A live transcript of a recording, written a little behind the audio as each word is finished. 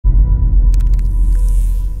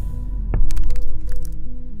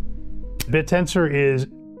Bittensor is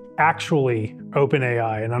actually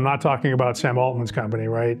OpenAI, and I'm not talking about Sam Altman's company,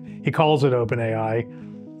 right? He calls it OpenAI.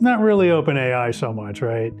 Not really OpenAI so much,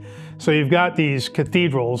 right? So you've got these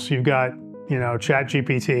cathedrals, you've got,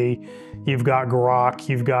 ChatGPT, you've got Grok,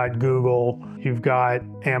 you've got Google, you've got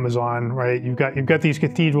Amazon, right? You've got these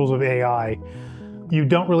cathedrals of AI. You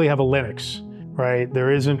don't really have a Linux, right?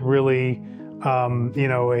 There isn't really, an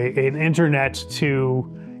internet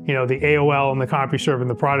to, the AOL and the CompuServe and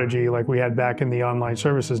the Prodigy like we had back in the online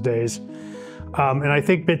services days. And I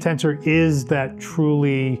think Bittensor is that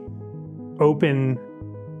truly open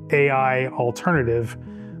AI alternative,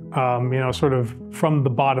 sort of from the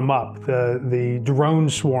bottom up, the drone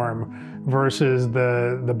swarm versus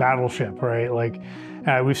the battleship, right? Like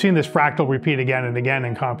we've seen this fractal repeat again and again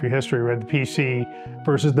in compu history, right? The PC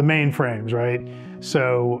versus the mainframes, right?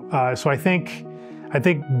 So I think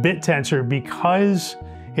Bittensor, because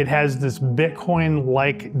it has this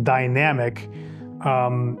Bitcoin-like dynamic,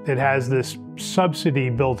 it has this subsidy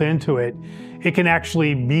built into it, it can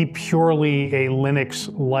actually be purely a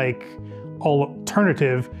Linux-like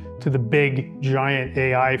alternative to the big, giant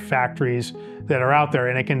AI factories that are out there,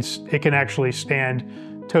 and it can actually stand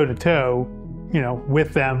toe-to-toe,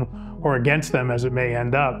 with them or against them as it may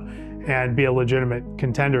end up, and be a legitimate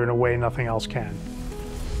contender in a way nothing else can.